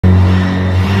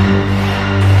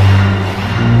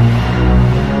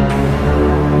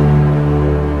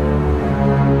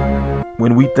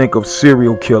When we think of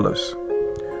serial killers,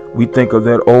 we think of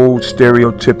that old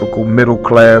stereotypical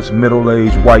middle-class,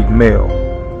 middle-aged white male.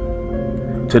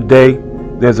 Today,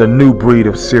 there's a new breed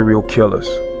of serial killers.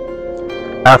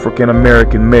 African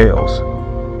American males.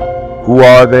 Who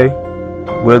are they?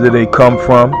 Where do they come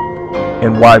from?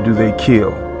 And why do they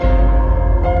kill?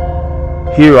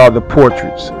 Here are the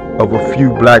portraits of a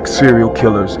few black serial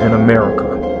killers in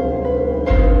America.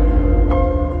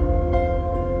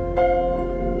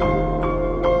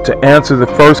 To answer the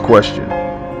first question,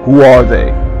 who are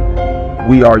they?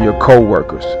 We are your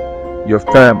co-workers, your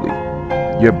family,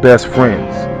 your best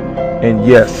friends, and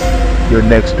yes, your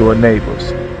next door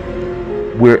neighbors.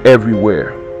 We're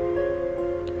everywhere.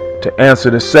 To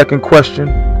answer the second question,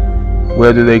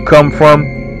 where do they come from?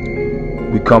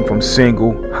 We come from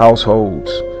single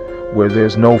households where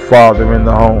there's no father in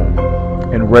the home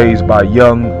and raised by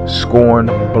young, scorned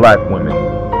black women.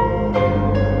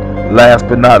 Last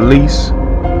but not least,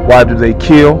 why do they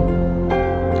kill?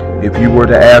 If you were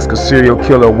to ask a serial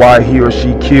killer why he or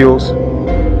she kills,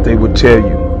 they would tell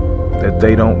you that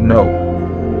they don't know.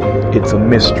 It's a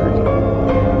mystery.